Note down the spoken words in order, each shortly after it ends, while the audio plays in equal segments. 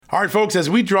All right, folks, as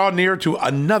we draw near to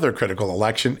another critical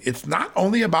election, it's not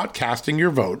only about casting your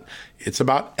vote, it's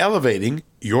about elevating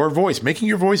your voice, making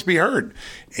your voice be heard.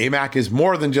 AMAC is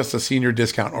more than just a senior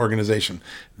discount organization.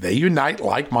 They unite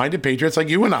like-minded patriots like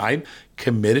you and I,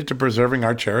 committed to preserving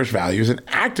our cherished values and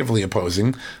actively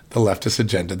opposing the leftist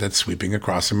agenda that's sweeping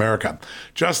across America.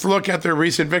 Just look at their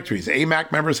recent victories.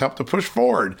 AMAC members helped to push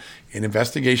forward an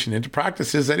investigation into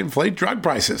practices that inflate drug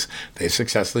prices. They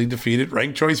successfully defeated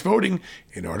ranked choice voting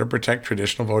in order to protect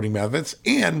traditional voting methods,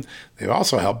 and they've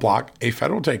also helped block a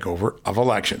federal takeover of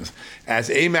elections. As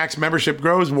AMAC's membership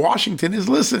grows, Washington is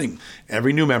listening.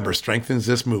 Every new member strengthens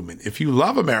this movement. If you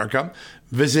love America,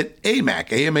 visit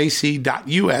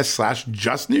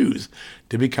amac.us/justnews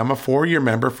to become a 4-year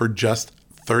member for just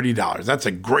 $30. That's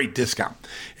a great discount.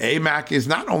 AMAC is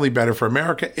not only better for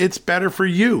America, it's better for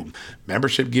you.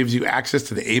 Membership gives you access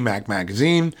to the AMAC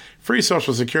magazine, free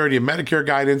Social Security and Medicare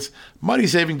guidance,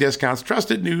 money-saving discounts,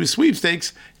 trusted news,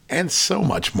 sweepstakes, and so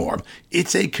much more.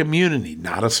 It's a community,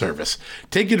 not a service.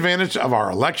 Take advantage of our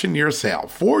election year sale,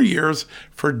 4 years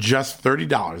for just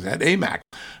 $30 at AMAC.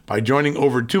 By joining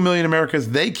over 2 million Americans,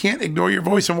 they can't ignore your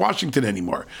voice in Washington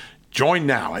anymore. Join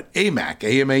now at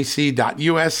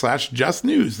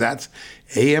amac.us/justnews. That's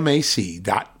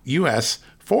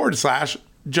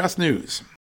amac.us/justnews.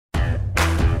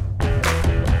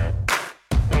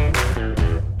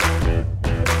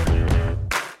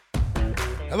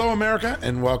 Hello, America,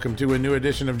 and welcome to a new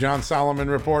edition of John Solomon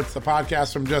Reports, the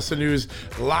podcast from Just the News.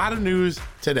 A lot of news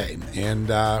today, and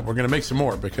we're going to make some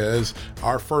more because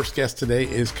our first guest today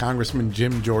is Congressman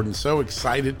Jim Jordan. So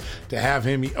excited to have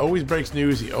him. He always breaks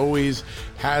news. He always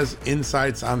has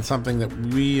insights on something that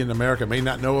we in America may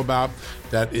not know about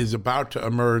that is about to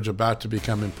emerge, about to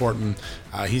become important.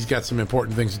 He's got some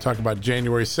important things to talk about.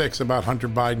 January 6th, about Hunter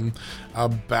Biden,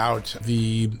 about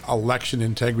the election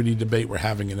integrity debate we're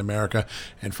having in America.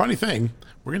 And funny thing,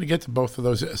 we're going to get to both of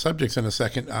those subjects in a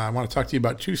second. I want to talk to you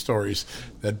about two stories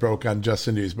that broke on Just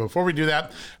the News. But before we do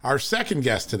that, our second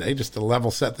guest today, just to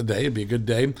level set the day, it'd be a good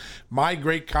day, my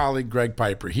great colleague, Greg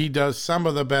Piper. He does some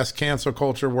of the best cancel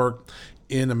culture work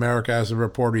in America as a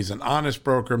reporter. He's an honest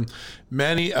broker.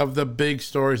 Many of the big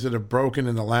stories that have broken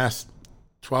in the last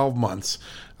 12 months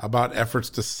about efforts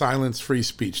to silence free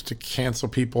speech, to cancel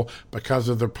people because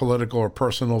of their political or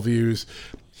personal views.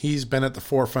 He's been at the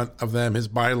forefront of them. His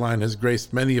byline has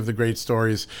graced many of the great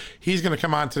stories. He's going to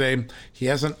come on today. He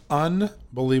has an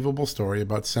unbelievable story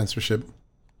about censorship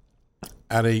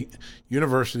at a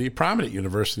university, prominent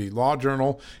university, law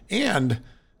journal, and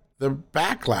the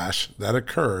backlash that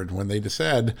occurred when they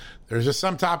said there's just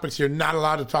some topics you're not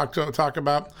allowed to talk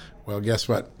about. Well, guess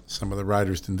what? Some of the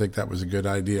writers didn't think that was a good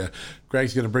idea.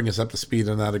 Greg's going to bring us up to speed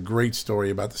on that. A great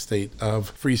story about the state of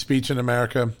free speech in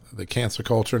America, the cancel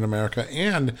culture in America,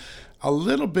 and a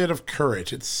little bit of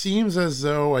courage. It seems as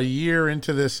though a year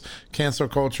into this cancel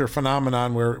culture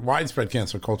phenomenon, where widespread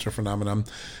cancel culture phenomenon,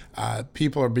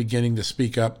 people are beginning to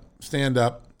speak up, stand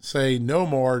up, say no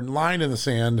more, line in the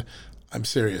sand. I'm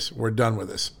serious. We're done with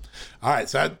this. All right.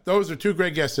 So those are two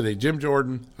great guests today. Jim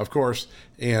Jordan, of course,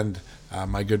 and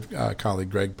my good colleague,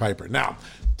 Greg Piper. Now,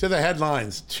 to the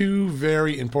headlines. Two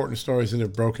very important stories that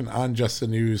have broken on Just the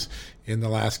News in the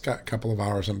last couple of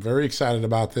hours. I'm very excited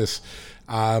about this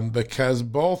because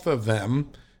both of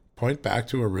them point back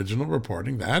to original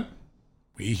reporting that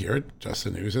we here at Just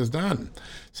the News has done.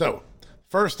 So,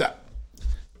 first up,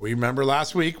 we remember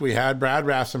last week we had Brad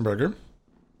Raffensperger,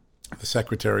 the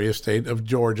Secretary of State of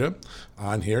Georgia,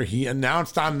 on here. He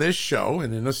announced on this show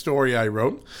and in a story I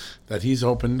wrote that he's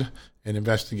opened an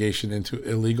investigation into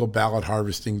illegal ballot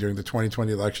harvesting during the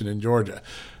 2020 election in Georgia.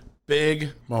 Big,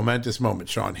 momentous moment.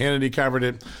 Sean Hannity covered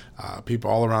it. People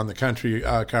all around the country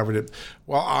covered it.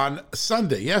 Well, on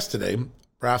Sunday, yesterday,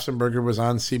 Raffensperger was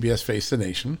on CBS Face the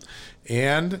Nation,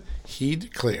 and he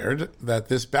declared that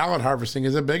this ballot harvesting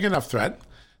is a big enough threat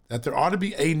that there ought to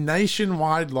be a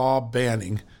nationwide law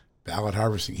banning ballot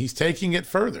harvesting. He's taking it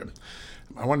further.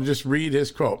 I want to just read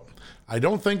his quote. I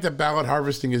don't think that ballot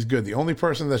harvesting is good. The only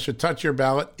person that should touch your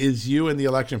ballot is you and the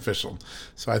election official.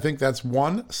 So I think that's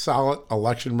one solid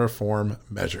election reform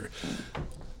measure.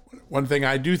 One thing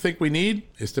I do think we need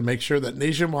is to make sure that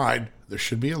nationwide there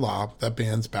should be a law that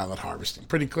bans ballot harvesting.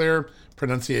 Pretty clear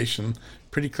pronunciation,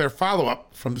 pretty clear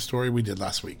follow-up from the story we did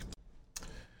last week.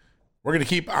 We're going to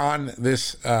keep on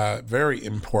this very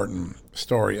important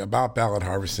story about ballot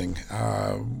harvesting.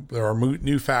 There are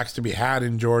new facts to be had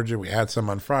in Georgia. We had some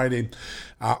on Friday.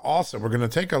 Also, we're going to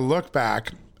take a look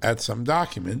back at some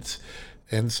documents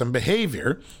and some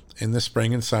behavior in the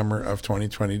spring and summer of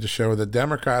 2020 to show that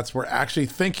Democrats were actually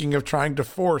thinking of trying to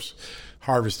force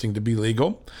harvesting to be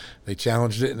legal. They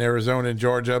challenged it in Arizona and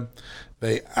Georgia.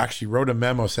 they actually wrote a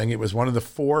memo saying it was one of the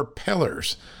 4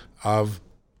 pillars of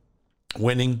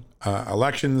winning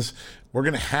elections. We're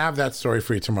going to have that story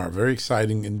for you tomorrow. Very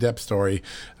exciting, in-depth story.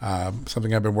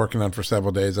 Something I've been working on for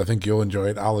several days. I think you'll enjoy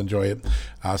it. I'll enjoy it.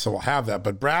 So we'll have that.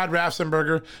 But Brad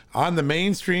Raffensperger on the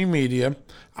mainstream media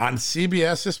on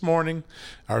CBS this morning,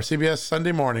 or CBS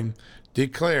Sunday morning,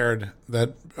 declared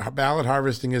that ballot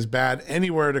harvesting is bad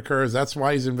anywhere it occurs. That's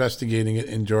why he's investigating it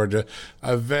in Georgia.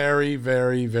 A very,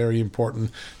 very, very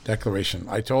important declaration.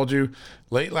 I told you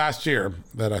late last year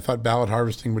that I thought ballot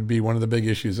harvesting would be one of the big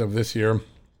issues of this year.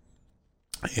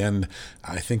 And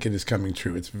I think it is coming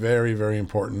true. It's very, very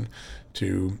important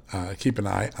to keep an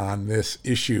eye on this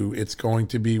issue. It's going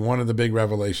to be one of the big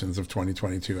revelations of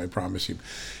 2022, I promise you.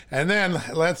 And then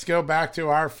let's go back to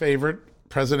our favorite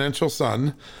presidential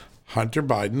son, Hunter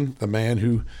Biden, the man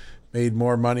who made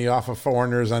more money off of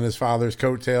foreigners on his father's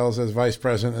coattails as vice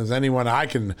president as anyone I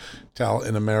can tell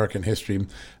in American history.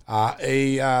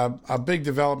 A big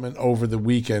development over the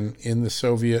weekend in the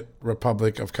Soviet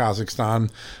Republic of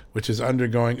Kazakhstan, which is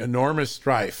undergoing enormous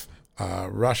strife.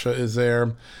 Russia is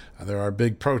there. There are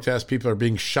big protests. People are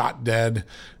being shot dead.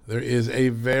 There is a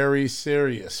very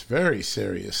serious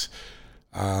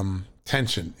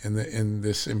tension in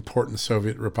this important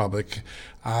Soviet republic.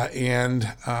 One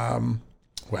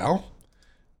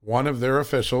of their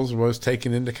officials was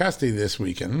taken into custody this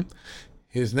weekend.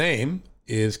 His name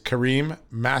is Karim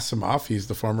Masimov. He's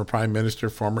the former prime minister,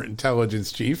 former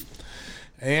intelligence chief.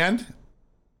 And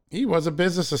he was a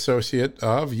business associate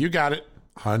of, you got it,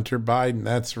 Hunter Biden.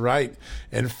 That's right.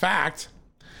 In fact,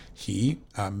 he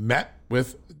met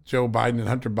with Joe Biden and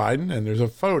Hunter Biden, and there's a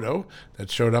photo that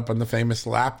showed up on the famous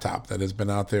laptop that has been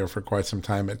out there for quite some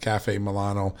time at Cafe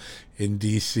Milano in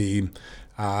D.C.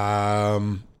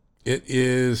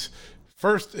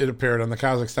 It appeared on the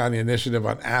Kazakhstani Initiative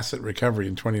on Asset Recovery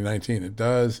in 2019. It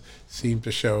does seem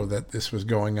to show that this was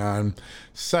going on.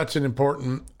 Such an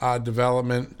important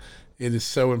development. It is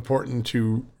so important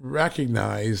to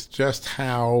recognize just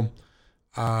how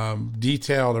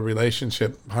detailed a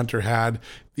relationship Hunter had.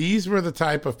 These were the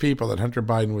type of people that Hunter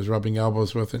Biden was rubbing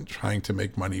elbows with and trying to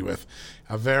make money with.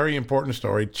 A very important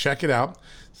story. Check it out.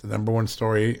 It's the number 1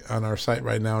 story on our site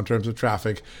right now in terms of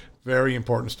traffic. Very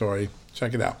important story.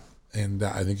 Check it out. And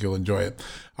I think you'll enjoy it.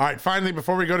 All right, finally,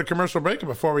 before we go to commercial break and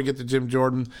before we get to Jim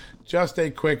Jordan, just a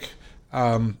quick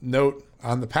note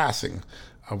on the passing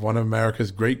of one of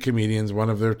America's great comedians, one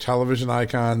of their television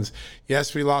icons.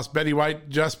 Yes, we lost Betty White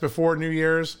just before New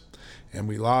Year's, and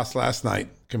we lost last night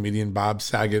comedian Bob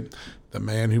Saget, the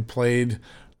man who played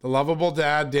the lovable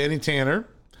dad, Danny Tanner,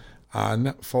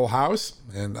 on Full House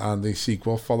and on the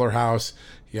sequel, Fuller House.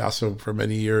 He also, for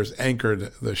many years,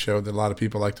 anchored the show that a lot of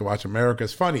people like to watch,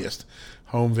 America's Funniest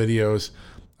Home Videos.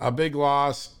 A big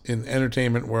loss in the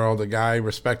entertainment world, a guy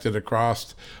respected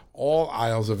across all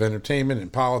aisles of entertainment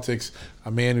and politics,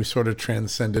 a man who sort of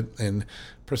transcended and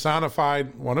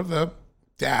personified one of the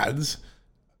dads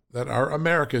that are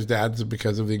America's dads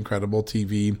because of the incredible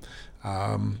TV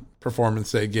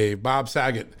performance they gave. Bob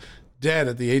Saget, dead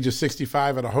at the age of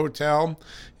 65 at a hotel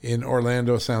in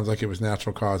Orlando. Sounds like it was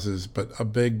natural causes, but a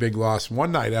big, big loss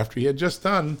one night after he had just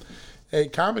done a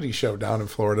comedy show down in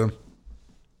Florida.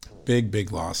 Big,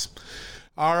 big loss.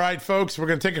 All right, folks, we're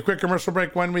going to take a quick commercial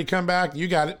break. When we come back, you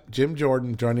got it, Jim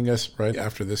Jordan joining us right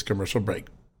after this commercial break.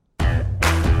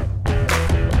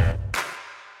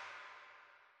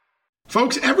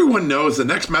 Folks, everyone knows the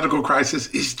next medical crisis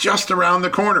is just around the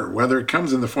corner, whether it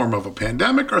comes in the form of a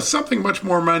pandemic or something much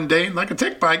more mundane like a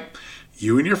tick bite.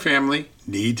 You and your family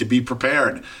need to be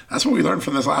prepared. That's what we learned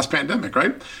from this last pandemic,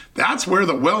 right? That's where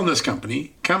the Wellness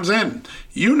Company comes in.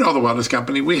 You know the Wellness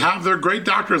Company. We have their great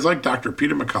doctors like Dr.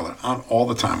 Peter McCullough on all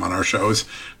the time on our shows.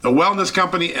 The Wellness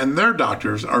Company and their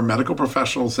doctors are medical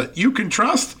professionals that you can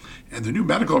trust, and the new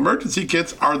medical emergency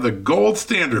kits are the gold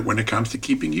standard when it comes to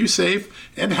keeping you safe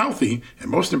and healthy, and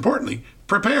most importantly,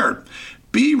 prepared.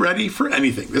 Be ready for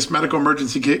anything. This medical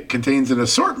emergency kit contains an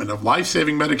assortment of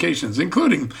life-saving medications,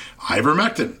 including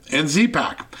ivermectin and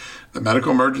Z-Pak. The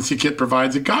medical emergency kit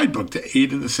provides a guidebook to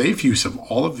aid in the safe use of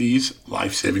all of these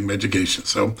life-saving medications,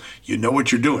 so you know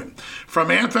what you're doing.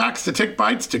 From anthrax to tick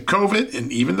bites to COVID and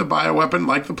even the bioweapon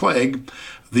like the plague,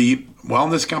 the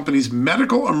Wellness Company's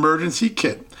medical emergency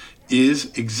kit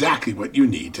is exactly what you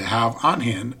need to have on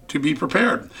hand to be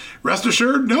prepared. Rest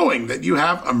assured knowing that you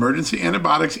have emergency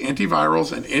antibiotics,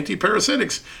 antivirals, and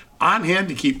antiparasitics on hand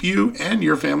to keep you and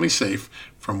your family safe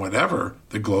from whatever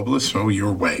the globalists throw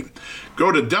your way.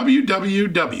 Go to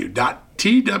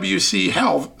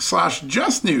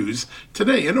www.twchealth.com/justnews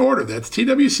today and order. That's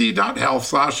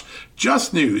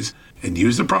twc.health/justnews and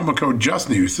use the promo code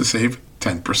JUSTNEWS to save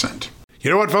 10%. You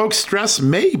know what, folks? Stress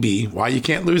may be why you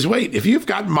can't lose weight. If you've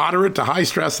got moderate to high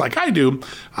stress like I do,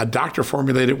 a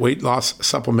doctor-formulated weight loss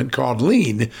supplement called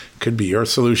Lean could be your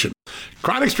solution.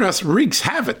 Chronic stress wreaks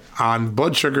havoc on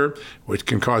blood sugar, which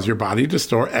can cause your body to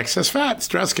store excess fat.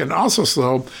 Stress can also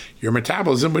slow your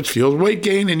metabolism, which fuels weight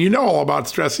gain. And you know all about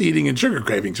stress eating and sugar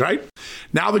cravings, right?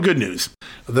 Now the good news.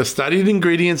 The studied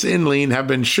ingredients in Lean have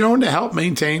been shown to help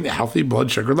maintain healthy blood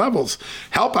sugar levels,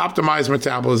 help optimize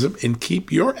metabolism, and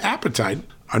keep your appetite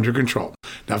under control.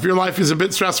 Now, if your life is a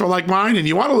bit stressful like mine and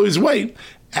you want to lose weight,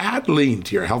 add Lean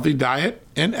to your healthy diet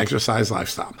and exercise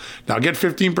lifestyle. Now get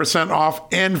 15% off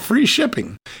and free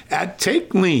shipping at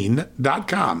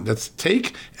takelean.com. That's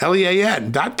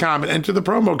takelean.com and enter the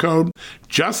promo code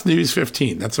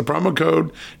JustNews15. That's the promo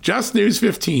code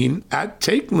JustNews15 at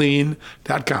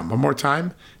takelean.com. One more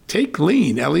time,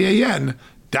 takelean.com.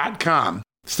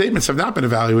 Statements have not been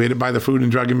evaluated by the Food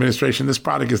and Drug Administration. This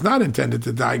product is not intended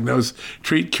to diagnose,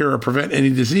 treat, cure, or prevent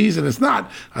any disease, and it's not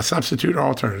a substitute or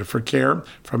alternative for care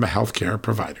from a healthcare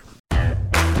provider.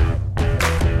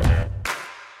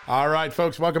 All right,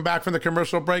 folks, welcome back from the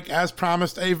commercial break. As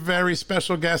promised, a very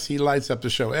special guest. He lights up the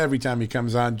show every time he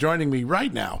comes on. Joining me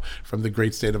right now from the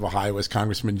great state of Ohio is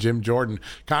Congressman Jim Jordan.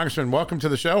 Congressman, welcome to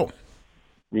the show.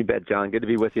 You bet, John. Good to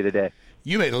be with you today.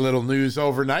 You made a little news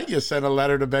overnight. You sent a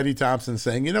letter to Betty Thompson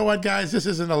saying, you know what, guys, this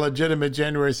isn't a legitimate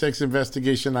January 6th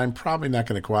investigation. I'm probably not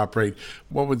going to cooperate.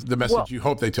 What was the message you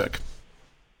hope they took?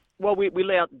 Well, we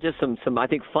lay out just some, I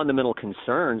think, fundamental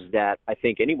concerns that I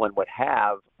think anyone would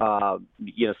have,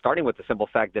 starting with the simple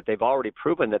fact that they've already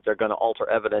proven that they're going to alter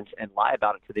evidence and lie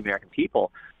about it to the American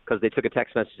people because they took a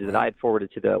text message that I had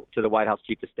forwarded to the White House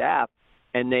Chief of Staff,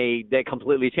 and they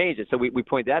completely changed it. So we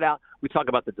point that out. We talk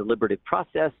about the deliberative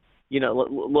process.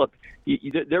 Look,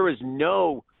 there is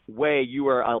no way you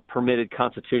are permitted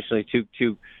constitutionally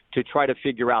to try to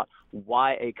figure out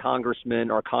why a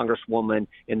congressman or congresswoman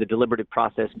in the deliberative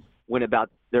process went about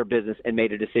their business and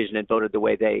made a decision and voted the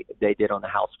way they did on the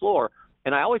House floor.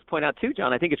 And I always point out, too,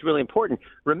 John, I think it's really important.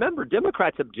 Remember,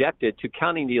 Democrats objected to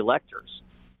counting the electors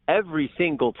every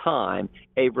single time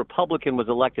a Republican was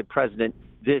elected president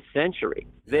this century.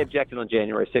 They objected on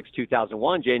January 6,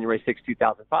 2001, January 6,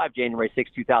 2005, January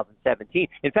 6, 2017.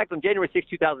 In fact, on January 6,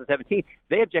 2017,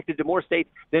 they objected to more states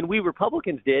than we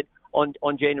Republicans did on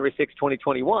January 6,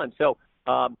 2021. So,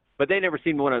 but they never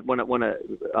seem to want to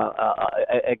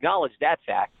acknowledge that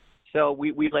fact. So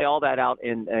we lay all that out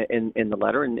in the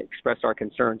letter and express our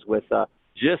concerns with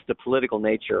just the political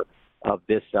nature of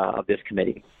this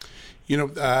committee.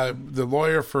 The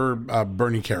lawyer for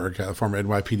Bernie Kerik, former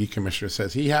NYPD commissioner,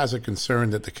 says he has a concern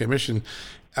that the commission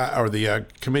or the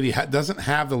committee doesn't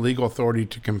have the legal authority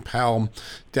to compel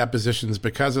depositions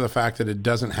because of the fact that it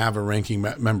doesn't have a ranking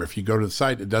member. If you go to the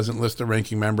site, it doesn't list a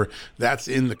ranking member. That's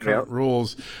in the current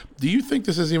rules. Do you think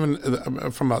this is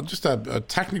even from just a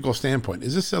technical standpoint?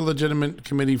 Is this a legitimate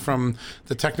committee from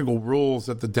the technical rules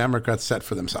that the Democrats set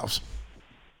for themselves?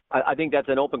 I think that's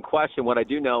an open question. What I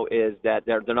do know is that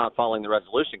they're not following the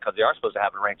resolution because they are supposed to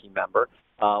have a ranking member.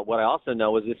 What I also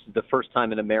know is this is the first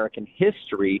time in American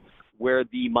history where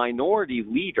the minority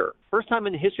leader, first time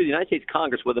in the history of the United States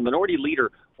Congress, where the minority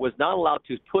leader was not allowed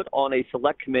to put on a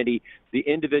select committee the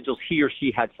individuals he or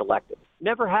she had selected.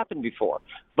 Never happened before.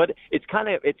 But it's kind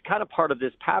of part of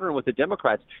this pattern with the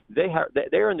Democrats.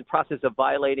 They're in the process of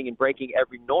violating and breaking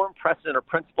every norm, precedent, or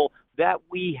principle that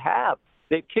we have.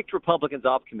 They've kicked Republicans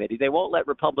off committee. They won't let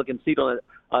Republicans sit on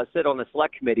a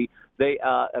select committee. They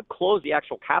closed the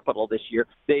actual Capitol this year.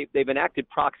 They've enacted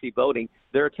proxy voting.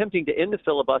 They're attempting to end the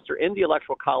filibuster, end the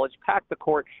Electoral College, pack the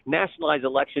court, nationalize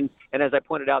elections. And as I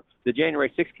pointed out, the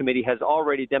January 6th committee has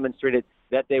already demonstrated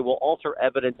that they will alter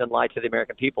evidence and lie to the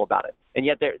American people about it. And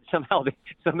yet somehow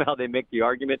they make the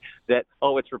argument that,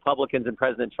 it's Republicans and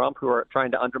President Trump who are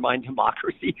trying to undermine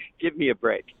democracy. Give me a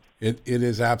break. It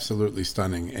is absolutely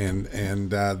stunning, and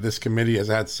this committee has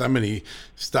had so many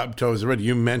stub toes already.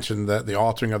 You mentioned that the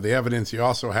altering of the evidence. You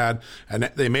also had,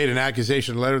 they made an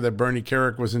accusation letter that Bernie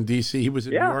Kerik was in D.C. He was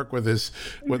in New York with a sick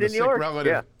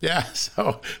relative. Yeah,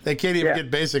 so they can't even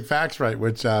get basic facts right,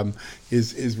 which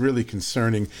is really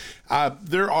concerning.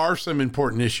 There are some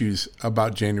important issues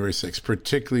about January 6th,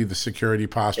 particularly the security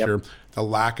posture. The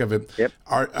lack of it.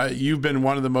 You've been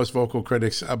one of the most vocal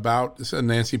critics about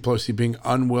Nancy Pelosi being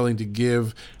unwilling to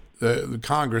give the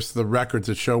Congress the records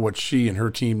that show what she and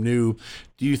her team knew.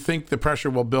 Do you think the pressure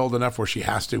will build enough where she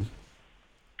has to?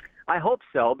 I hope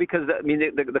so, because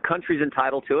the country's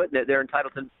entitled to it. They're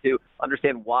entitled to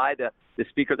understand why the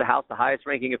Speaker of the House, the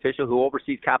highest-ranking official who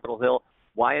oversees Capitol Hill,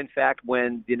 Why, in fact,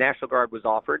 when the National Guard was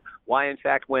offered? Why, in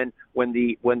fact, when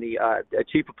the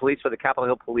chief of police for the Capitol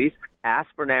Hill Police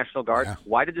asked for National Guard,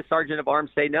 why did the sergeant of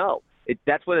arms say no?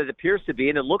 That's what it appears to be,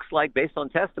 and it looks like, based on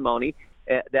testimony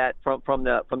that from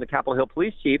the Capitol Hill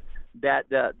Police chief, that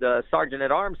the sergeant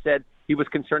at arms said he was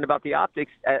concerned about the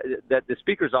optics, that the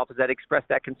Speaker's office had expressed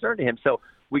that concern to him. So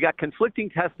we got conflicting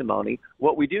testimony.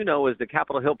 What we do know is the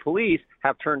Capitol Hill Police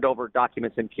have turned over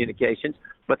documents and communications,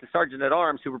 but the sergeant at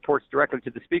arms, who reports directly to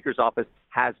the Speaker's office,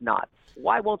 has not.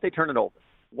 Why won't they turn it over?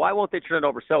 Why won't they turn it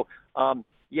over? So,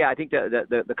 I think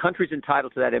the country's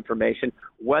entitled to that information.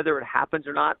 Whether it happens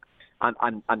or not,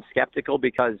 I'm skeptical,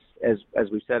 because, as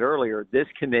we said earlier, this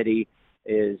committee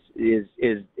is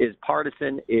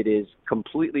partisan. It is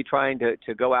completely trying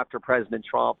to go after President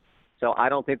Trump. So I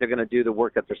don't think they're going to do the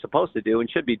work that they're supposed to do and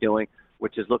should be doing,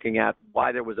 which is looking at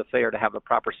why there was a failure to have a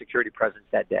proper security presence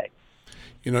that day.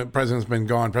 You know, President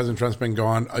Trump's been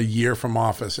gone a year from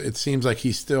office. It seems like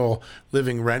he's still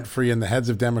living rent-free in the heads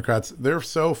of Democrats. They're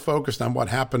so focused on what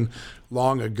happened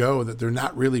long ago that they're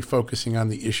not really focusing on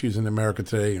the issues in America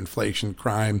today: inflation,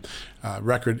 crime,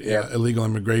 illegal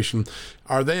immigration.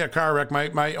 Are they a car wreck?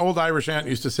 My old Irish aunt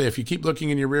used to say, if you keep looking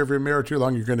in your rearview mirror too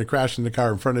long, you're going to crash in the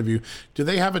car in front of you. Do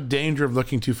they have a danger of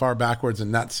looking too far backwards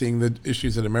and not seeing the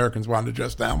issues that Americans want to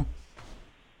address now?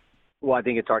 Well, I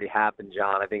think it's already happened,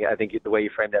 John. I think the way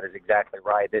you framed that is exactly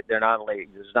right. That there's not only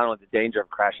the danger of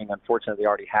crashing, unfortunately, they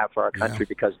already have for our country,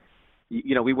 because,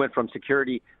 we went from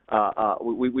security,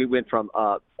 we went from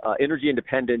energy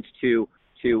independence to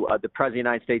the President of the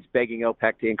United States begging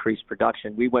OPEC to increase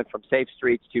production. We went from safe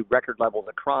streets to record levels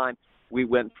of crime. We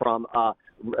went from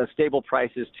stable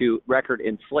prices to record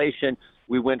inflation.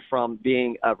 We went from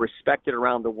being respected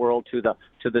around the world to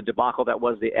the debacle that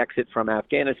was the exit from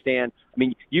Afghanistan. I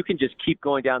mean, you can just keep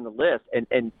going down the list,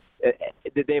 and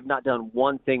they have not done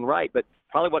one thing right. But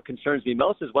probably what concerns me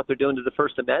most is what they're doing to the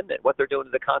First Amendment, what they're doing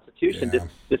to the Constitution. Yeah.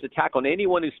 This attack on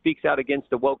anyone who speaks out against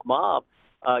the woke mob.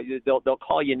 They'll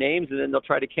call you names, and then they'll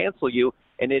try to cancel you.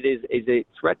 And it is a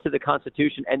threat to the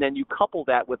Constitution. And then you couple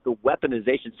that with the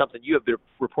weaponization, something you have been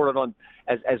reported on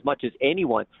as much as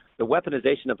anyone, the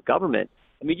weaponization of government.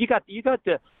 I mean, you got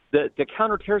the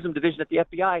counterterrorism division at the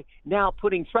FBI now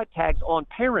putting threat tags on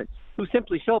parents who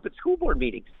simply show up at school board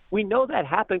meetings. We know that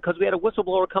happened because we had a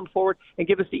whistleblower come forward and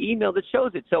give us the email that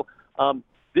shows it. So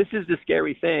this is the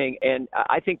scary thing, and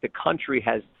I think the country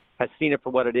has seen it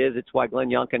for what it is. It's why Glenn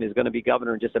Youngkin is going to be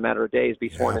governor in just a matter of days, be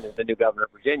sworn in as the new governor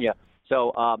of Virginia.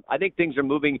 So I think things are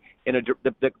moving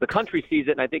the country sees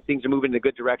it, and I think things are moving in a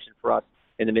good direction for us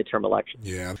in the midterm election.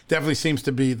 Yeah, definitely seems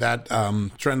to be that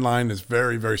trend line is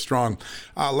very, very strong.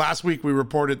 Last week, we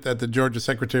reported that the Georgia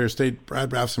Secretary of State, Brad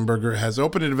Raffensperger, has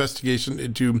opened an investigation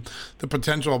into the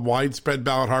potential of widespread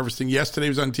ballot harvesting. Yesterday, he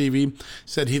was on TV,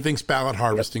 said he thinks ballot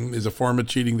harvesting is a form of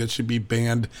cheating that should be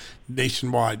banned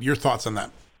nationwide. Your thoughts on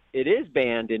that? It is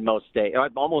banned in most states,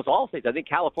 almost all states. I think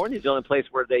California is the only place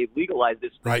where they legalize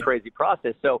this crazy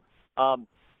process. So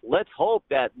let's hope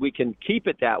that we can keep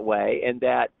it that way, and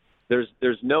that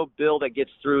there's no bill that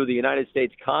gets through the United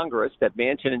States Congress, that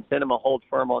Manchin and Sinema hold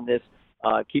firm on this,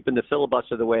 keeping the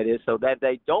filibuster the way it is, so that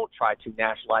they don't try to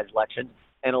nationalize elections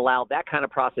and allow that kind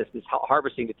of process, this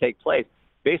harvesting, to take place.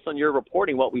 Based on your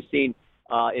reporting, what we've seen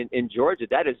in Georgia,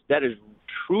 that is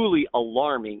truly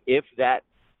alarming if that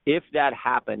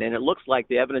happened. And it looks like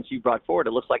the evidence you brought forward,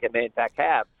 it looks like it may in fact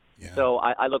have. Yeah. So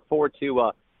I look forward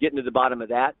to getting to the bottom of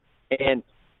that and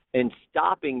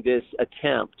stopping this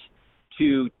attempt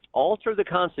to alter the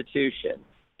Constitution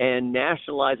and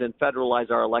nationalize and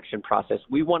federalize our election process.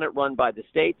 We want it run by the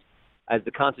states, as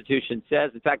the Constitution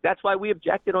says. In fact, that's why we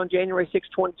objected on January 6,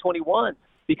 2021,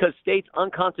 because states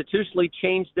unconstitutionally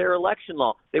changed their election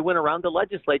law. They went around the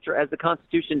legislature, as the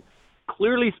Constitution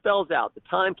clearly spells out the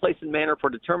time, place, and manner for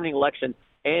determining elections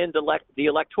and the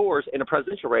electors in a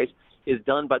presidential race is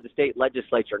done by the state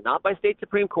legislature, not by state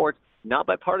Supreme Courts, not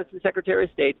by partisan Secretary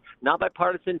of State, not by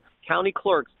partisan county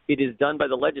clerks. It is done by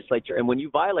the legislature. And when you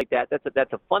violate that,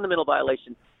 that's a fundamental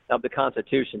violation of the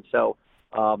Constitution. So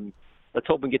let's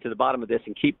hope we can get to the bottom of this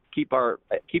and keep our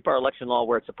election law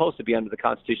where it's supposed to be under the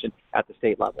Constitution at the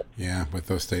state level. Yeah, with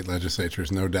those state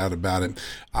legislatures, no doubt about it.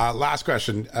 Last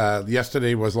question.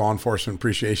 Yesterday was Law Enforcement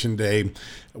Appreciation Day.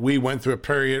 We went through a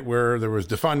period where there was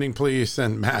defunding police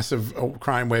and massive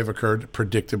crime wave occurred,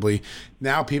 predictably.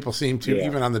 Now people seem to,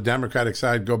 even on the Democratic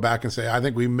side, go back and say, I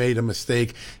think we made a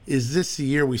mistake. Is this the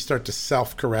year we start to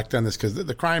self-correct on this? Because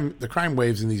the crime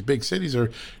waves in these big cities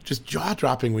are just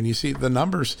jaw-dropping when you see the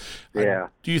numbers. Yeah.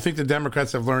 Do you think the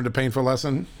Democrats have learned a painful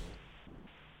lesson?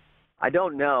 I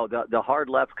don't know. The hard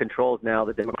left controls now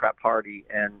the Democrat Party,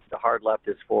 and the hard left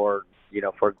is for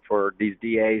for these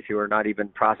DAs who are not even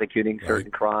prosecuting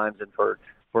certain crimes, and for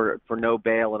no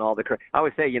bail and all the. I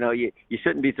always say, you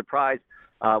shouldn't be surprised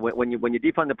when you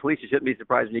defund the police. You shouldn't be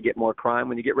surprised when you get more crime.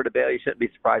 When you get rid of bail, you shouldn't be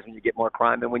surprised when you get more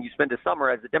crime. And when you spend a summer,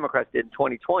 as the Democrats did in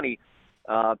 2020,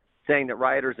 saying that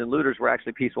rioters and looters were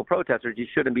actually peaceful protesters, you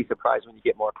shouldn't be surprised when you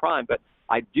get more crime. But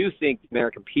I do think the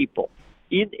American people,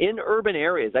 in urban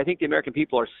areas, I think the American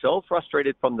people are so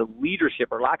frustrated from the leadership,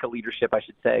 or lack of leadership, I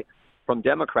should say, from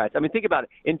Democrats. I mean, think about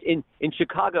it. In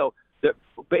Chicago,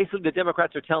 basically the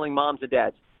Democrats are telling moms and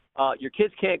dads, your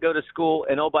kids can't go to school,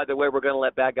 and, oh, by the way, we're going to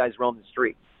let bad guys roam the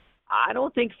streets. I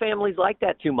don't think families like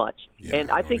that too much. Yeah,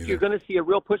 and I think you're going to see a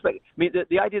real pushback. I mean,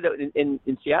 the idea that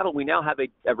in Seattle we now have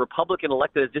a Republican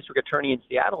elected as district attorney in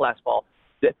Seattle last fall,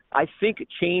 that I think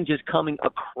change is coming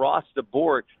across the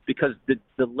board, because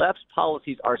the left's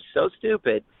policies are so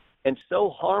stupid and so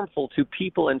harmful to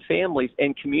people and families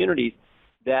and communities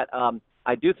that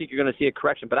I do think you're going to see a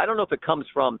correction. But I don't know if it comes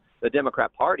from the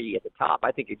Democrat Party at the top.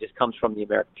 I think it just comes from the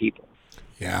American people.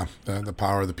 Yeah, the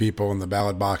power of the people and the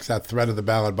ballot box. That threat of the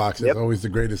ballot box is always the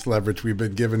greatest leverage we've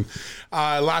been given.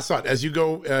 Last thought, as you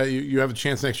go, you have a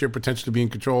chance next year potentially to be in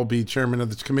control, be chairman of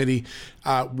this committee.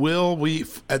 Will we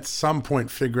at some point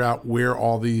figure out where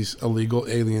all these illegal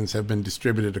aliens have been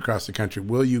distributed across the country?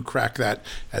 Will you crack that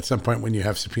at some point when you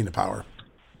have subpoena power?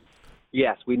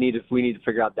 Yes, we need to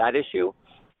figure out that issue.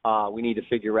 We need to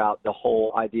figure out the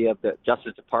whole idea of the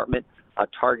Justice Department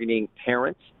targeting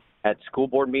parents at school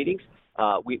board meetings.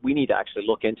 We need to actually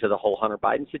look into the whole Hunter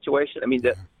Biden situation. I mean,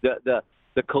 the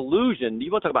collusion,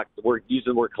 you want to talk about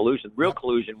using the word collusion. Real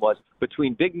collusion was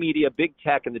between big media, big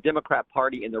tech, and the Democrat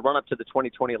Party in the run-up to the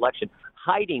 2020 election,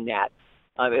 hiding that.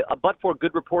 But for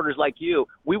good reporters like you,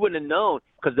 we wouldn't have known,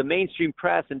 because the mainstream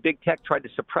press and big tech tried to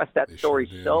suppress that story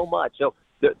so much. So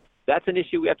that's an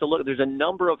issue we have to look at. There's a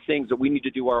number of things that we need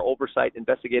to do our oversight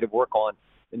investigative work on,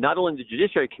 and not only in the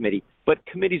Judiciary Committee, but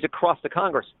committees across the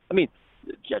Congress. I mean,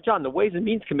 John, the Ways and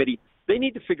Means Committee, they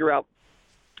need to figure out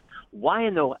why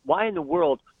in the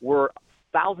world were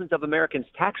thousands of Americans'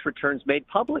 tax returns made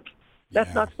public.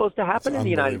 That's not supposed to happen in the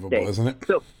United States. Isn't it?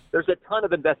 So there's a ton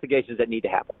of investigations that need to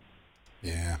happen.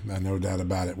 Yeah, no doubt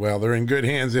about it. Well, they're in good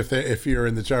hands if you're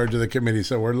in the charge of the committee.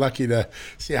 So we're lucky to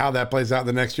see how that plays out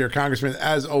the next year. Congressman,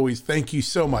 as always, thank you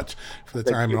so much for the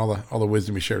time and all the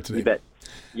wisdom you shared today.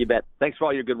 You bet. Thanks for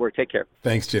all your good work. Take care.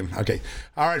 Thanks, Jim. Okay.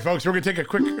 All right, folks, we're going to take a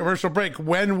quick commercial break.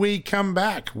 When we come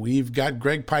back, we've got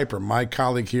Greg Piper, my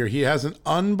colleague here. He has an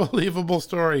unbelievable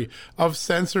story of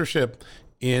censorship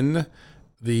in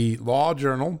the law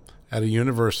journal at a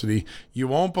university. You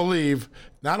won't believe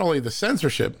not only the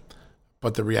censorship,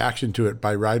 but the reaction to it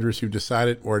by writers who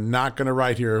decided we're not going to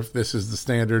write here if this is the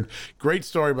standard. Great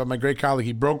story by my great colleague.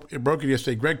 He broke it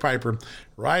yesterday, Greg Piper,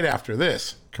 right after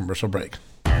this commercial break.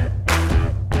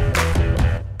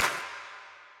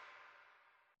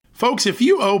 Folks, if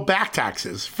you owe back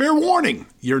taxes, fair warning,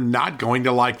 you're not going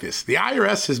to like this. The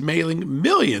IRS is mailing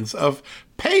millions of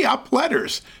pay-up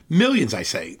letters. Millions, I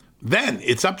say. Then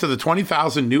it's up to the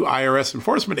 20,000 new IRS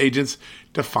enforcement agents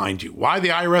to find you. Why the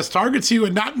IRS targets you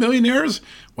and not millionaires?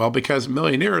 Well, because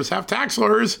millionaires have tax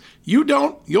lawyers. You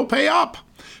don't, you'll pay up.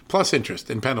 Plus interest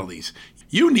and penalties.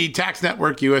 You need Tax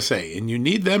Network USA, and you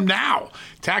need them now.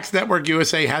 Tax Network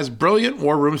USA has brilliant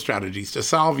war room strategies to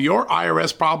solve your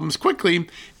IRS problems quickly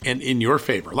and in your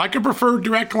favor. Like a preferred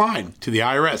direct line to the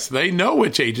IRS, they know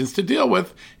which agents to deal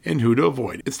with and who to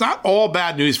avoid. It's not all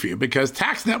bad news for you, because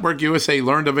Tax Network USA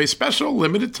learned of a special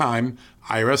limited time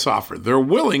IRS offer. They're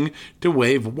willing to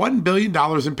waive $1 billion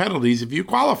in penalties if you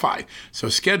qualify. So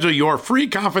schedule your free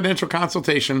confidential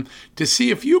consultation to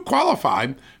see if you qualify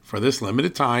for this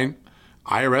limited time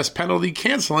IRS penalty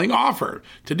canceling offer.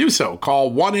 To do so,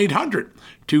 call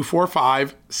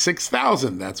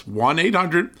 1-800-245-6000. That's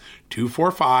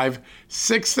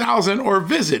 1-800-245-6000, or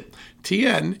visit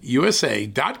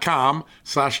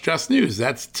tnusa.com/justnews.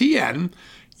 That's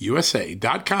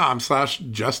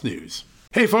tnusa.com/justnews.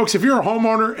 Hey folks, if you're a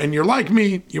homeowner and you're like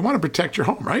me, you want to protect your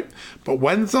home, right? But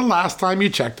when's the last time you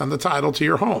checked on the title to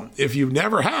your home? If you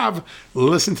never have,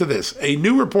 listen to this. A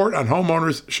new report on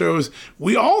homeowners shows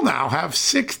we all now have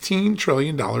 $16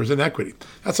 trillion in equity.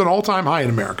 That's an all-time high in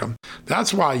America.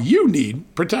 That's why you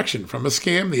need protection from a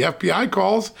scam the FBI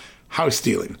calls house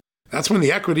stealing. That's when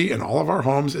the equity in all of our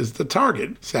homes is the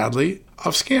target, sadly,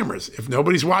 of scammers. If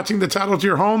nobody's watching the title to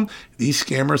your home, these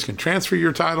scammers can transfer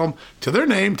your title to their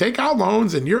name, take out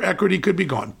loans, and your equity could be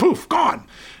gone. Poof, gone.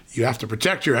 You have to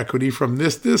protect your equity from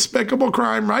this despicable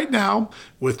crime right now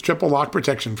with triple lock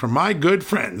protection from my good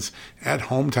friends at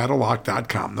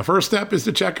HomeTitleLock.com. The first step is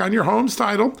to check on your home's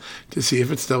title to see if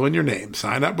it's still in your name.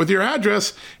 Sign up with your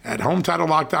address at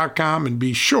HomeTitleLock.com and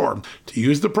be sure to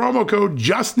use the promo code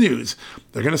JUSTNEWS.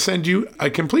 They're going to send you a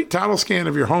complete title scan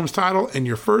of your home's title and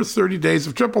your first 30 days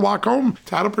of triple lock home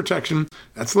title protection.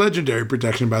 That's legendary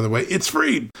protection, by the way. It's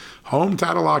free.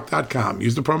 HomeTitleLock.com.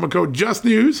 Use the promo code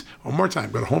JUSTNEWS. One more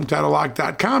time, go to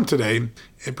HomeTitleLock.com today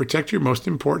and protect your most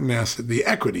important asset, the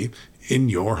equity in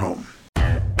your home.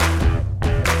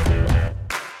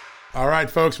 All right,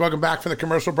 folks, welcome back for the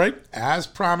commercial break. As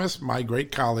promised, my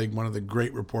great colleague, one of the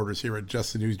great reporters here at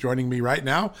Just the News, joining me right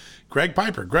now, Greg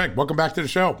Piper. Greg, welcome back to the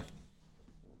show.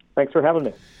 Thanks for having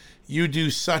me. You do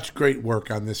such great work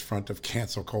on this front of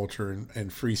cancel culture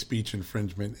and free speech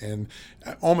infringement. And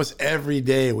almost every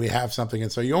day we have something. And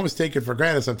so you almost take it for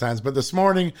granted sometimes. But this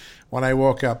morning when I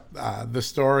woke up, the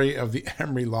story of the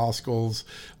Emory Law School's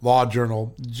Law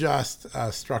Journal just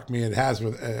struck me. It has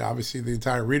with obviously the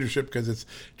entire readership because it's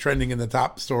trending in the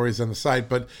top stories on the site.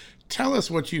 But tell us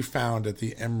what you found at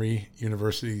the Emory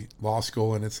University Law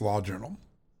School and its Law Journal.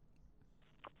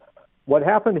 What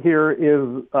happened here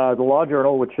is the Law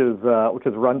Journal, which is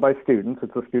run by students,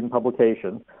 it's a student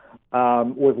publication,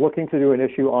 was looking to do an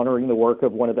issue honoring the work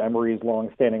of one of Emory's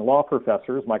longstanding law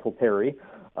professors, Michael Perry.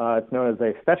 It's known as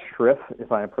a Festschrift,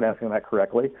 if I am pronouncing that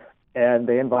correctly. And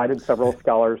they invited several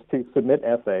scholars to submit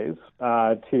essays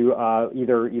to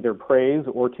either praise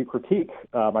or to critique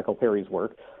Michael Perry's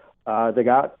work. They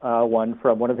got one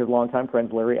from one of his longtime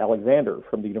friends, Larry Alexander,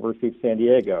 from the University of San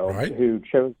Diego, right, who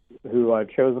chose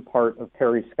a part of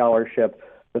Perry's scholarship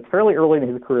that's fairly early in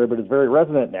his career, but is very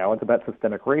resonant now. It's about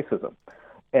systemic racism.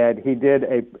 And he did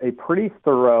a pretty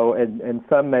thorough and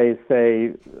some may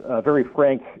say very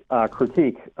frank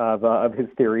critique of his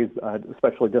theories,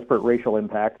 especially disparate racial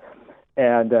impact,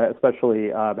 and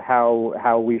especially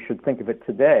how we should think of it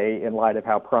today in light of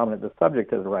how prominent the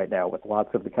subject is right now, with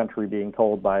lots of the country being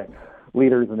told by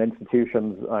leaders and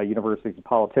institutions, universities and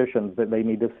politicians, that they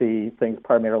need to see things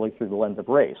primarily through the lens of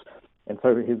race. And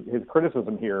so his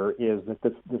criticism here is that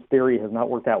this theory has not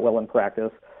worked out well in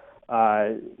practice.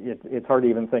 It's hard to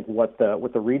even think what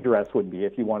the redress would be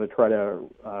if you want to try to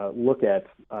look at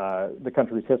the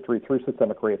country's history through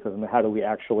systemic racism. How do we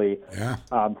actually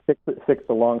fix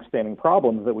the long-standing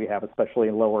problems that we have, especially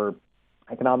in lower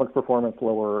economic performance,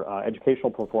 lower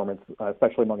educational performance,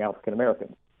 especially among African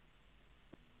Americans?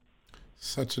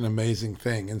 Such an amazing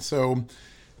thing. And so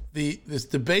this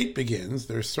debate begins.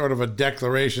 There's sort of a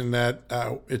declaration that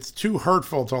it's too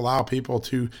hurtful to allow people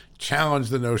to challenge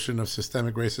the notion of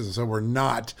systemic racism, so we're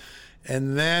not.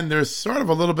 And then there's sort of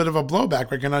a little bit of a blowback,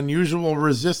 like an unusual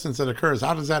resistance that occurs.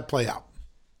 How does that play out?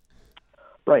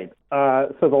 Right.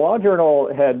 So the Law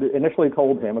Journal had initially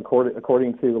told him,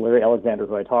 according to Larry Alexander,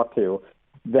 who I talked to,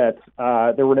 that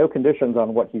there were no conditions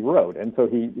on what he wrote. And so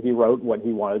he wrote what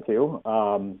he wanted to,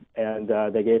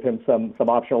 and they gave him some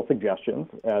optional suggestions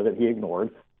that he ignored,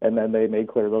 and then they made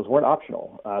clear those weren't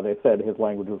optional. They said his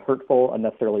language was hurtful,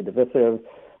 unnecessarily divisive,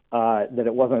 that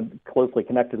it wasn't closely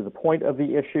connected to the point of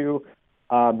the issue,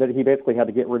 that he basically had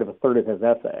to get rid of a third of his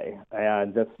essay,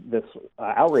 and this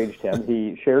outraged him.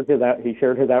 He shared his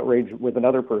outrage with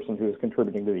another person who was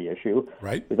contributing to the issue.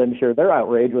 Right. He then shared their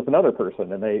outrage with another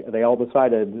person, and they all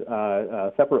decided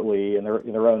separately in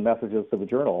their own messages to the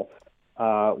journal,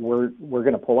 we're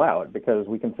going to pull out because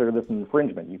we consider this an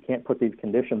infringement. You can't put these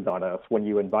conditions on us when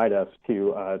you invite us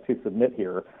to submit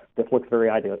here. This looks very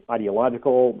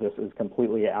ideological. This is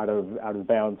completely out of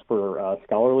bounds for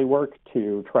scholarly work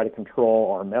to try to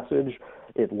control our message.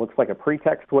 It looks like a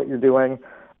pretext to what you're doing,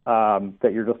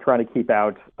 that you're just trying to keep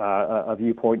out a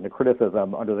viewpoint and a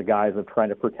criticism under the guise of trying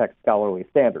to protect scholarly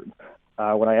standards.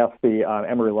 When I asked the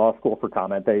Emory Law School for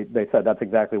comment, they said that's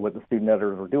exactly what the student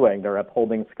editors were doing. They're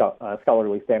upholding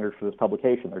scholarly standards for this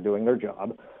publication. They're doing their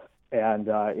job. And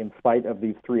in spite of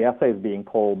these 3 essays being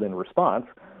pulled in response,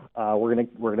 we're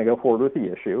gonna go forward with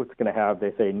the issue. It's going to have,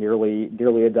 they say, nearly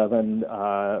a dozen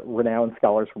renowned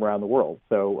scholars from around the world.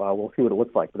 So we'll see what it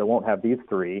looks like. But it won't have these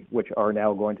 3, which are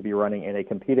now going to be running in a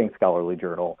competing scholarly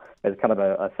journal as kind of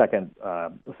a second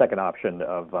option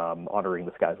of honoring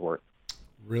this guy's work.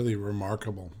 Really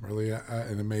remarkable, really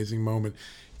an amazing moment.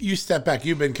 You step back,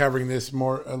 you've been covering this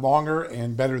longer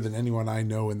and better than anyone I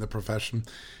know in the profession.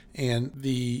 And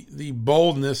the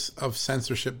boldness of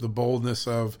censorship, the boldness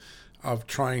of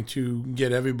trying to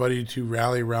get everybody to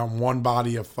rally around one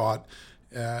body of thought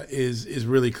is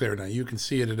really clear now. You can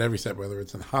see it at every step, whether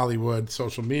it's in Hollywood,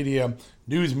 social media,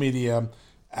 news media,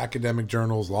 academic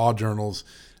journals, law journals.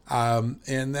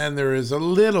 And then there is a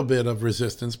little bit of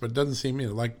resistance, but it doesn't seem,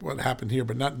 like what happened here,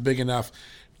 but not big enough.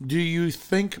 Do you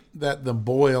think that the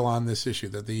boil on this issue,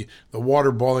 that the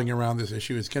water boiling around this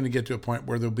issue is going to get to a point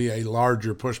where there'll be a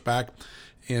larger pushback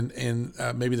and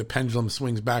maybe the pendulum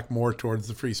swings back more towards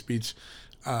the free speech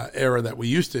era that we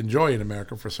used to enjoy in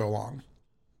America for so long?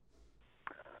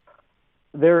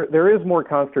 There is more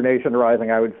consternation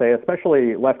rising, I would say,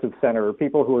 especially left of center,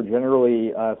 people who are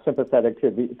generally sympathetic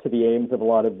to the aims of a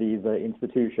lot of these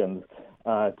institutions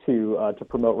to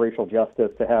promote racial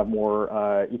justice, to have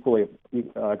more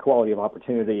equality of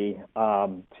opportunity,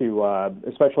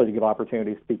 especially to give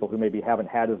opportunities to people who maybe haven't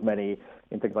had as many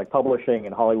in things like publishing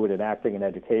and Hollywood and acting and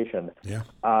education. Yeah.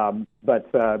 But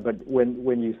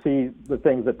when you see the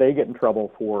things that they get in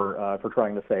trouble for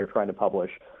trying to say or trying to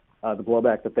publish, the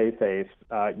blowback that they faced,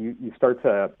 you start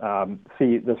to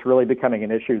see this really becoming an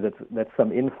issue that's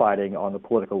some infighting on the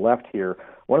political left here.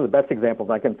 One of the best examples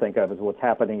I can think of is what's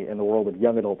happening in the world of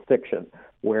young adult fiction,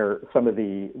 where some of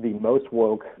the most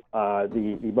woke,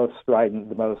 the most strident,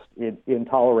 the most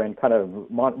intolerant kind of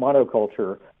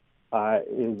monoculture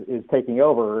is taking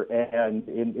over, and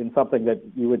in something that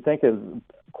you would think is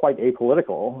quite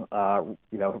apolitical,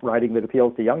 writing that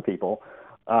appeals to young people.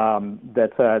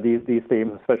 These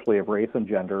themes, especially of race and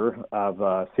gender,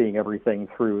 of seeing everything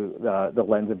through the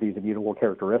lens of these immutable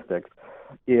characteristics,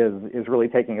 is really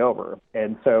taking over.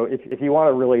 And so, if you want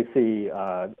to really see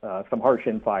some harsh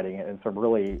infighting and some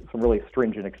really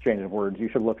stringent exchange of words, you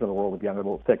should look to the world of young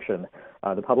adult fiction.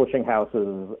 The publishing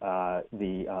houses,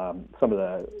 some of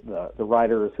the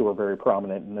writers who are very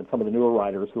prominent, and then some of the newer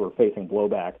writers who are facing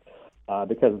blowback.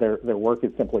 Because their work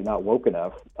is simply not woke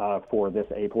enough for this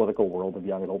apolitical world of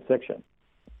young adult fiction.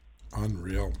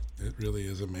 Unreal. It really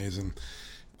is amazing.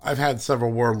 I've had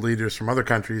several world leaders from other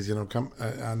countries, come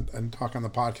and talk on the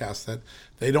podcast that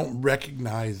they don't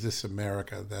recognize this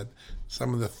America, that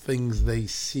some of the things they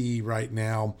see right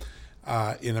now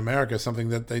in America is something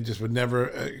that they just would never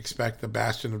expect the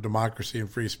bastion of democracy and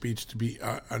free speech to be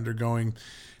undergoing.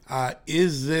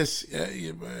 Is this,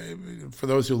 for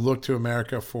those who look to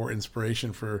America for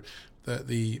inspiration, for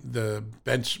the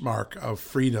benchmark of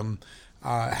freedom,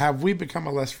 have we become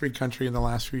a less free country in the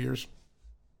last few years?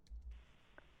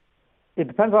 It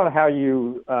depends on how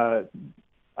you,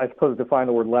 I suppose, define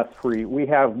the word less free. We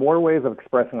have more ways of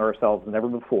expressing ourselves than ever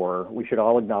before. We should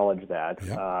all acknowledge that.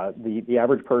 Yeah. The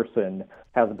average person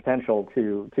has the potential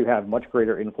to have much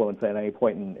greater influence at any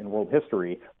point in world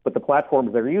history, but the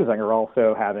platforms they're using are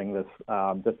also having this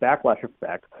backlash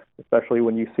effect, especially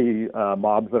when you see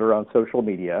mobs that are on social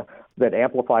media that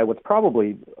amplify what's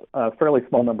probably a fairly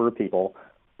small number of people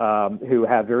who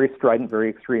have very strident, very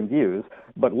extreme views,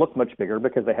 but look much bigger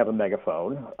because they have a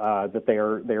megaphone that they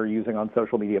are using on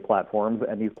social media platforms,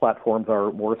 and these platforms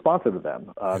are more responsive to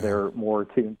them. They're more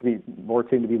tuned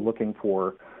to be looking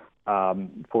for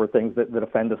things that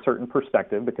offend a certain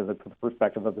perspective, because it's the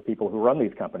perspective of the people who run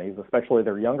these companies, especially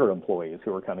their younger employees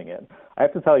who are coming in. I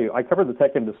have to tell you, I covered the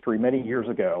tech industry many years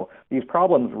ago. These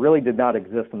problems really did not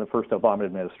exist in the first Obama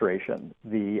administration.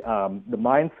 The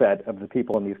mindset of the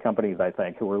people in these companies, I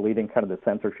think, who are leading kind of the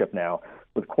censorship now,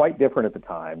 was quite different at the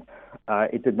time.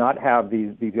 It did not have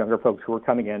these younger folks who are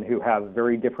coming in who have a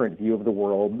very different view of the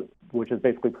world, which is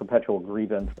basically perpetual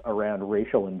grievance around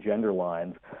racial and gender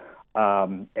lines.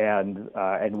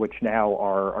 And which now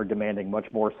are demanding much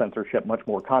more censorship, much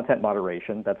more content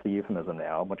moderation. That's the euphemism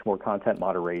now. Much more content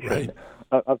moderation,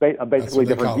 right. a basically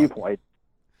different viewpoint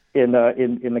in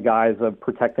the guise of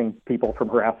protecting people from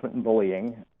harassment and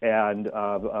bullying, and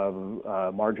of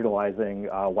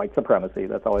marginalizing white supremacy.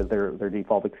 That's always their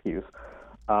default excuse,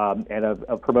 and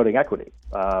of promoting equity.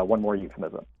 One more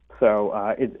euphemism. So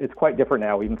it's quite different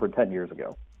now, even from 10 years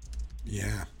ago.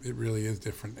 Yeah, it really is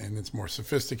different, and it's more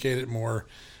sophisticated, more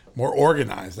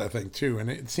organized, I think, too. And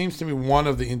it seems to me one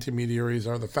of the intermediaries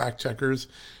are the fact checkers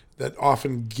that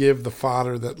often give the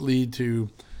fodder that lead to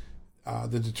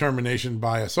the determination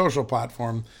by a social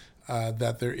platform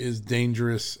that there is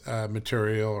dangerous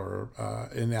material or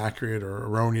inaccurate or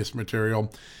erroneous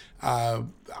material.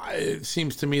 It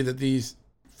seems to me that these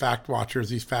fact watchers,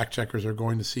 these fact checkers, are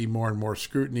going to see more and more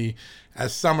scrutiny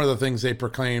as some of the things they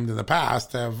proclaimed in the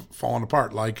past have fallen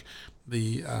apart, like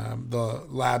the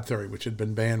lab theory, which had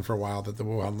been banned for a while, that the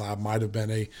Wuhan lab might have been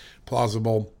a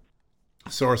plausible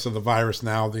source of the virus.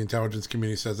 Now the intelligence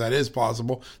community says that is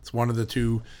plausible. It's one of the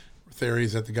two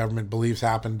theories that the government believes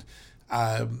happened.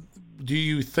 Do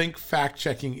you think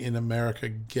fact-checking in America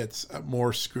gets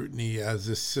more scrutiny as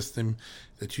this system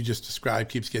that you just described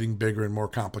keeps getting bigger and more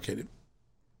complicated?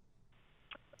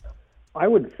 I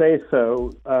would say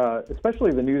so,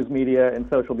 especially the news media and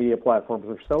social media platforms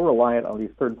are so reliant on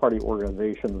these third-party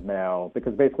organizations now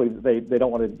because basically they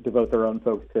don't want to devote their own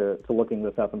folks to looking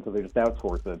this up, and so they just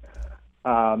outsource it.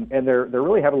 And they're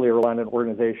really heavily reliant on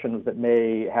organizations that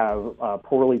may have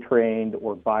poorly trained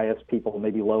or biased people,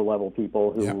 maybe low-level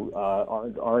people who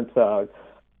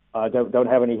don't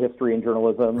have any history in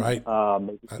journalism. Right.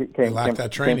 They lack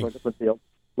that training.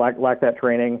 Lack that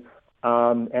training.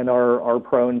 And are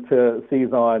prone to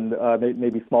seize on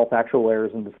maybe small factual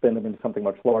errors and to spin them into something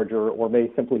much larger, or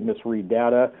may simply misread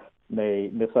data, may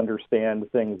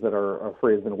misunderstand things that are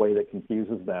phrased in a way that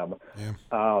confuses them.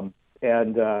 Yeah.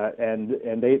 And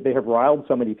they have riled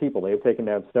so many people. They have taken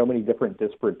down so many different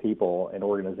disparate people and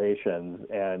organizations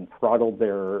and throttled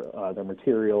their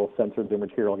material, censored their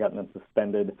material, gotten them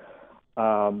suspended.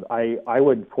 I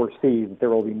would foresee that there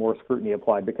will be more scrutiny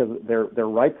applied because they're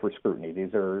ripe for scrutiny.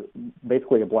 These are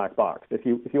basically a black box. If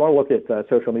you want to look at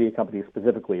social media companies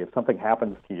specifically, if something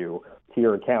happens to you, to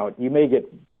your account, you may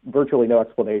get virtually no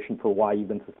explanation for why you've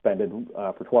been suspended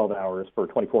for 12 hours, for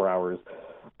 24 hours.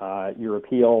 Your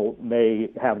appeal may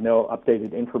have no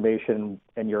updated information,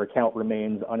 and your account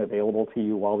remains unavailable to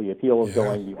you while the appeal is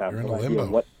going. You have no idea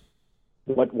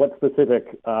what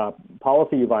specific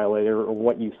policy you violated or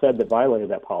what you said that violated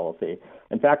that policy.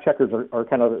 And fact checkers are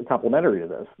kind of complementary to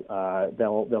this.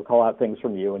 They'll call out things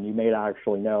from you, and you may not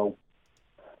actually know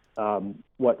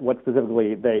what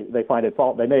specifically they find at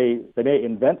fault. They may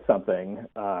invent something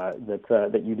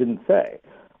that you didn't say.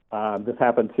 This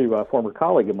happened to a former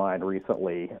colleague of mine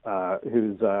recently,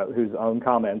 whose own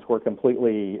comments were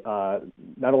completely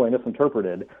not only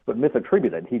misinterpreted but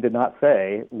misattributed. He did not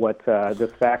say what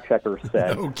this fact checker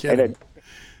said, No kidding.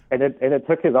 and it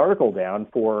took his article down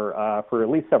for at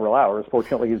least several hours.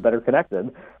 Fortunately, he's better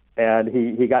connected, and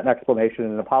he got an explanation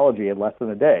and an apology in less than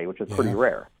a day, which is pretty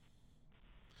rare.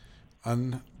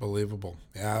 Unbelievable.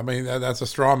 Yeah, I mean that's a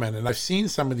straw man, and I've seen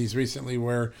some of these recently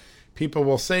where people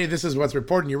will say this is what's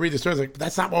reported, and you read the story, it's like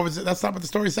that's not what the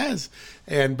story says.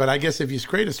 But I guess if you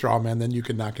create a straw man, then you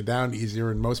can knock it down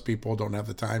easier, and most people don't have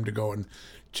the time to go and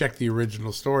check the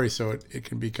original story, so it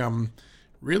can become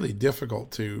really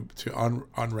difficult to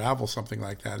unravel something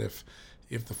like that if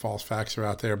the false facts are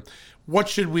out there. What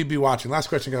should we be watching? Last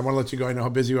question, because I want to let you go. I know how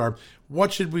busy you are.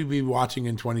 What should we be watching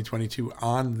in 2022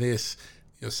 on this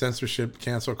censorship,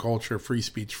 cancel culture, free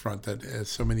speech front that has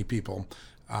so many people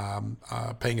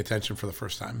paying attention for the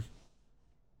first time?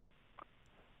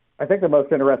 I think the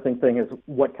most interesting thing is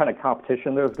what kind of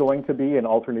competition there's going to be in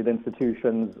alternate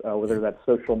institutions, whether that's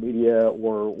social media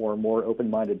or more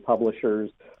open-minded publishers.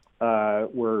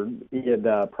 We're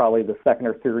in probably the second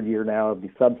or third year now of the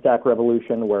Substack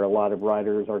revolution, where a lot of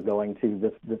writers are going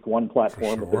to this one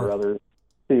platform, but there are others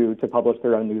to publish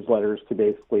their own newsletters, to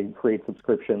basically create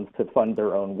subscriptions to fund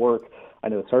their own work. I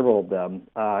know several of them.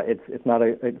 It's not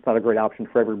a great option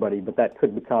for everybody, but that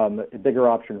could become a bigger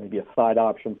option, maybe a side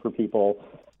option for people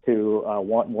who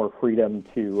want more freedom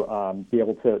to be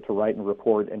able to write and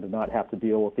report and to not have to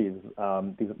deal with these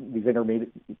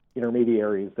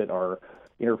intermediaries that are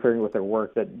interfering with their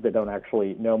work that don't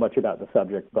actually know much about the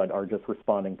subject, but are just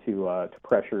responding to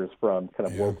pressures from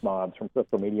kind of woke mobs, from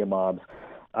social media mobs.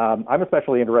 I'm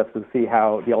especially interested to see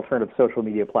how the alternative social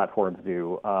media platforms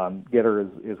do. Getter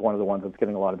is one of the ones that's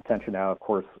getting a lot of attention now, of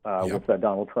course, with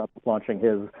Donald Trump launching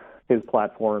his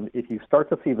platform. If you start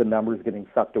to see the numbers getting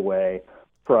sucked away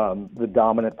from the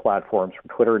dominant platforms,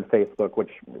 from Twitter and Facebook, which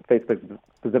Facebook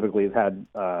specifically has had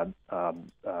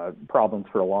problems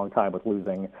for a long time with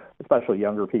losing, especially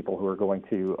younger people who are going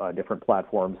to different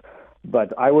platforms.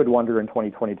 But I would wonder in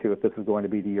 2022 if this is going to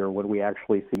be the year when we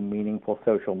actually see meaningful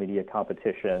social media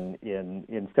competition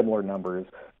in similar numbers.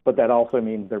 But that also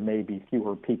means there may be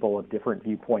fewer people of different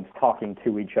viewpoints talking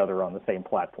to each other on the same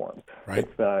platforms. Right.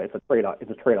 It's a trade-off.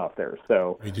 It's a trade-off there.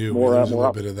 So we lose a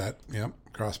little bit of that. Yep.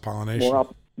 Cross-pollination.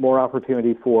 More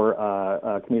opportunity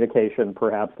for communication,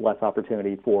 perhaps less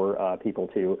opportunity for people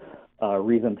to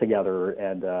reason together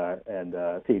and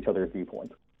see each other's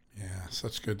viewpoints. Yeah,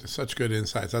 such good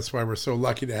insights. That's why we're so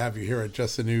lucky to have you here at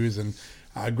Just the News. And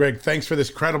Greg, thanks for this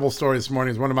credible story this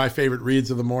morning. It's one of my favorite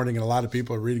reads of the morning, and a lot of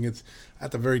people are reading it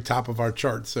at the very top of our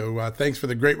chart. So thanks for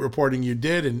the great reporting you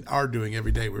did and are doing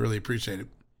every day. We really appreciate it.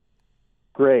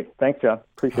 Great. Thanks, John.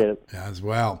 Appreciate it. As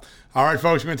well. All right,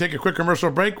 folks, we're going to take a quick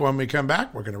commercial break. When we come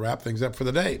back, we're going to wrap things up for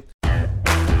the day.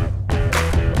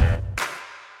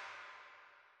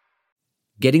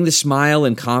 Getting the smile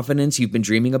and confidence you've been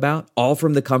dreaming about, all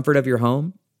from the comfort of your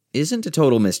home, isn't a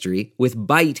total mystery with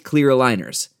Byte clear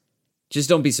aligners. Just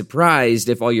don't be surprised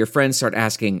if all your friends start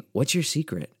asking, "What's your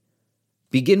secret?"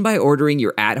 Begin by ordering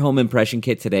your at-home impression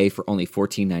kit today for only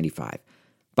 $14.95.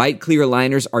 Bite Clear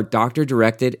Aligners are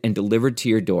doctor-directed and delivered to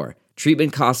your door.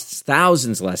 Treatment costs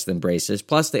thousands less than braces,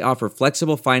 plus they offer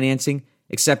flexible financing,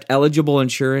 accept eligible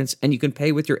insurance, and you can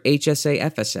pay with your HSA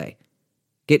FSA.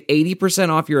 Get 80%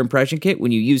 off your impression kit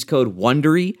when you use code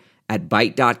WONDERY at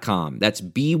Byte.com. That's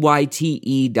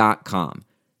BYTE.com.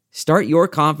 Start your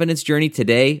confidence journey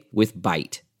today with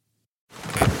Byte.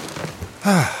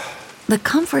 The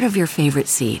comfort of your favorite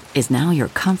seat is now your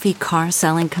comfy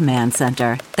car-selling command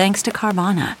center, thanks to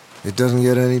Carvana. It doesn't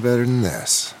get any better than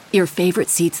this. Your favorite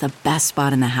seat's the best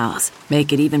spot in the house.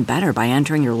 Make it even better by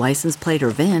entering your license plate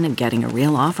or VIN and getting a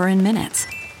real offer in minutes.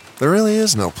 There really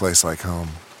is no place like home.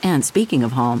 And speaking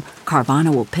of home,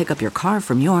 Carvana will pick up your car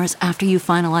from yours after you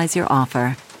finalize your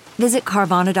offer. Visit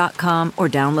Carvana.com or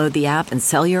download the app and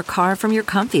sell your car from your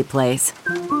comfy place.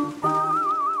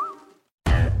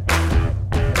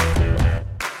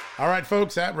 All right,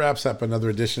 folks, that wraps up another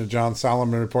edition of John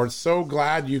Solomon Reports. So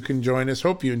glad you can join us.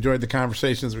 Hope you enjoyed the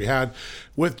conversations we had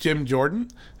with Jim Jordan,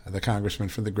 the congressman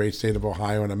from the great state of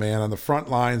Ohio and a man on the front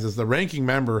lines as the ranking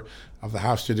member of the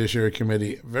House Judiciary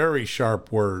Committee. Very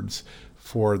sharp words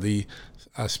for the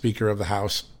Speaker of the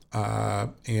House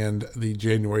and the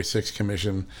January 6th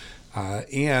Commission,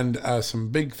 and some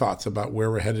big thoughts about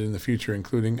where we're headed in the future,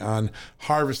 including on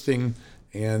harvesting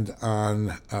and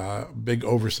on big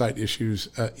oversight issues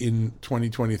in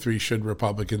 2023 should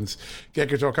Republicans get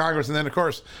control of Congress. And then, of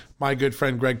course, my good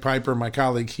friend Greg Piper, my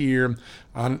colleague here,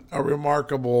 on a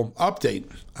remarkable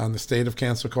update on the state of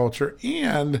cancel culture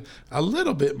and a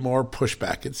little bit more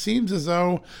pushback. It seems as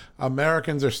though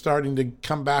Americans are starting to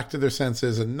come back to their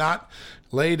senses and not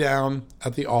lay down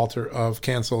at the altar of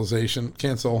cancellation,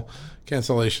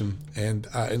 and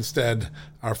instead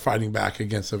are fighting back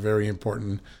against a very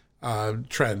important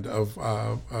trend of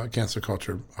cancel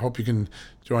culture. I hope you can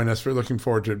join us. We're looking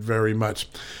forward to it very much.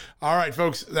 All right,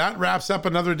 folks, that wraps up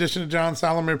another edition of John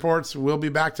Solomon Reports. We'll be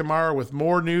back tomorrow with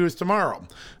more news tomorrow.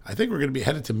 I think we're going to be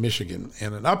headed to Michigan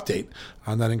and an update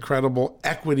on that incredible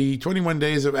 21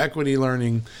 days of equity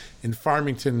learning in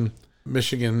Farmington,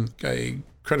 Michigan, a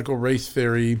critical race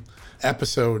theory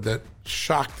episode that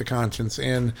shocked the conscience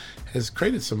and has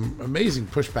created some amazing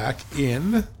pushback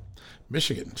in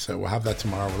Michigan. So we'll have that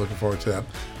tomorrow. We're looking forward to that.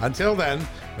 Until then,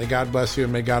 may God bless you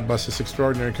and may God bless this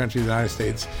extraordinary country, the United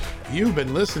States. You've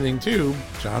been listening to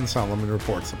John Solomon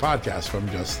Reports, the podcast from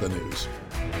Just the News.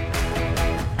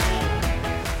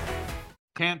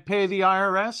 Can't pay the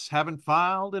IRS? Haven't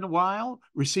filed in a while?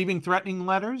 Receiving threatening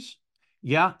letters?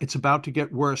 Yeah, it's about to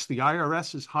get worse. The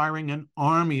IRS is hiring an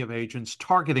army of agents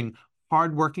targeting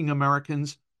hardworking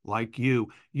Americans like you.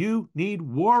 You need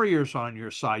warriors on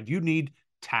your side. You need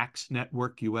Tax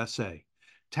Network USA.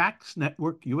 Tax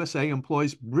Network USA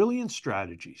employs brilliant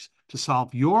strategies to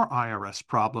solve your IRS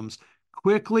problems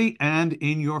quickly and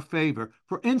in your favor.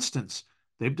 For instance,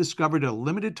 they've discovered a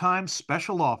limited-time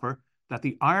special offer that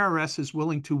the IRS is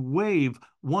willing to waive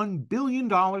 $1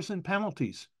 billion in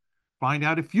penalties. Find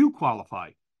out if you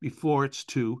qualify before it's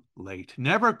too late.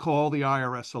 Never call the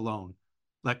IRS alone.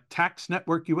 Let Tax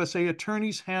Network USA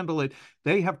attorneys handle it.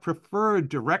 They have preferred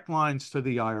direct lines to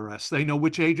the IRS. They know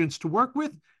which agents to work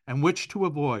with and which to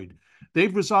avoid.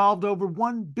 They've resolved over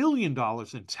 $1 billion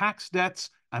in tax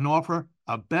debts and offer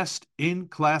a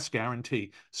best-in-class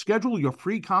guarantee. Schedule your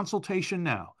free consultation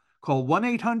now. Call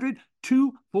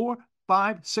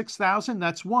 1-800-245-6000.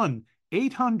 That's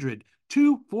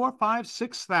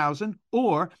 1-800-245-6000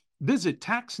 or visit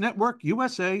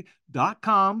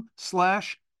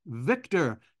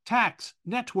taxnetworkusa.com/Victor.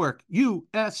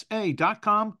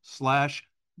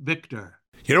 taxnetworkusa.com/Victor.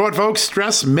 You know what, folks?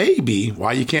 Stress may be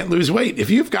why you can't lose weight. If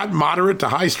you've got moderate to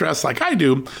high stress like I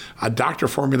do, a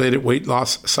doctor-formulated weight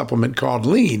loss supplement called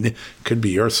Lean could be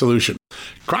your solution.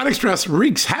 Chronic stress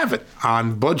wreaks havoc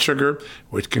on blood sugar,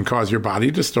 which can cause your body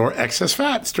to store excess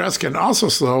fat. Stress can also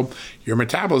slow your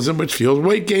metabolism, which fuels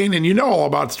weight gain, and you know all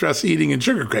about stress eating and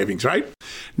sugar cravings, right?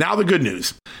 Now the good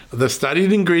news. The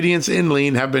studied ingredients in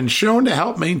Lean have been shown to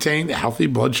help maintain healthy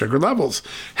blood sugar levels,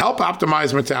 help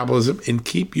optimize metabolism, and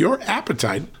keep your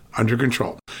appetite under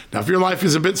control. Now, if your life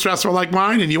is a bit stressful like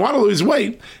mine and you want to lose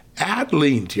weight, add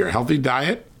Lean to your healthy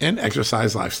diet and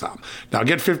exercise lifestyle. Now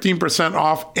get 15%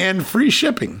 off and free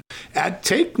shipping at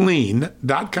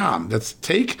TakeLean.com. That's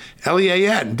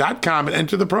TakeLean.com and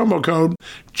enter the promo code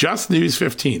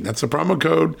JustNews15. That's the promo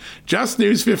code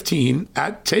JustNews15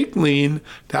 at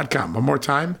TakeLean.com. One more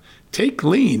time,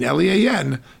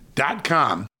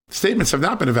 TakeLean.com. Statements have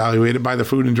not been evaluated by the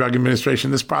Food and Drug Administration.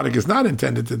 This product is not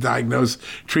intended to diagnose,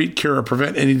 treat, cure, or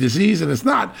prevent any disease, and is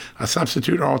not a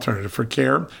substitute or alternative for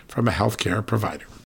care from a healthcare provider.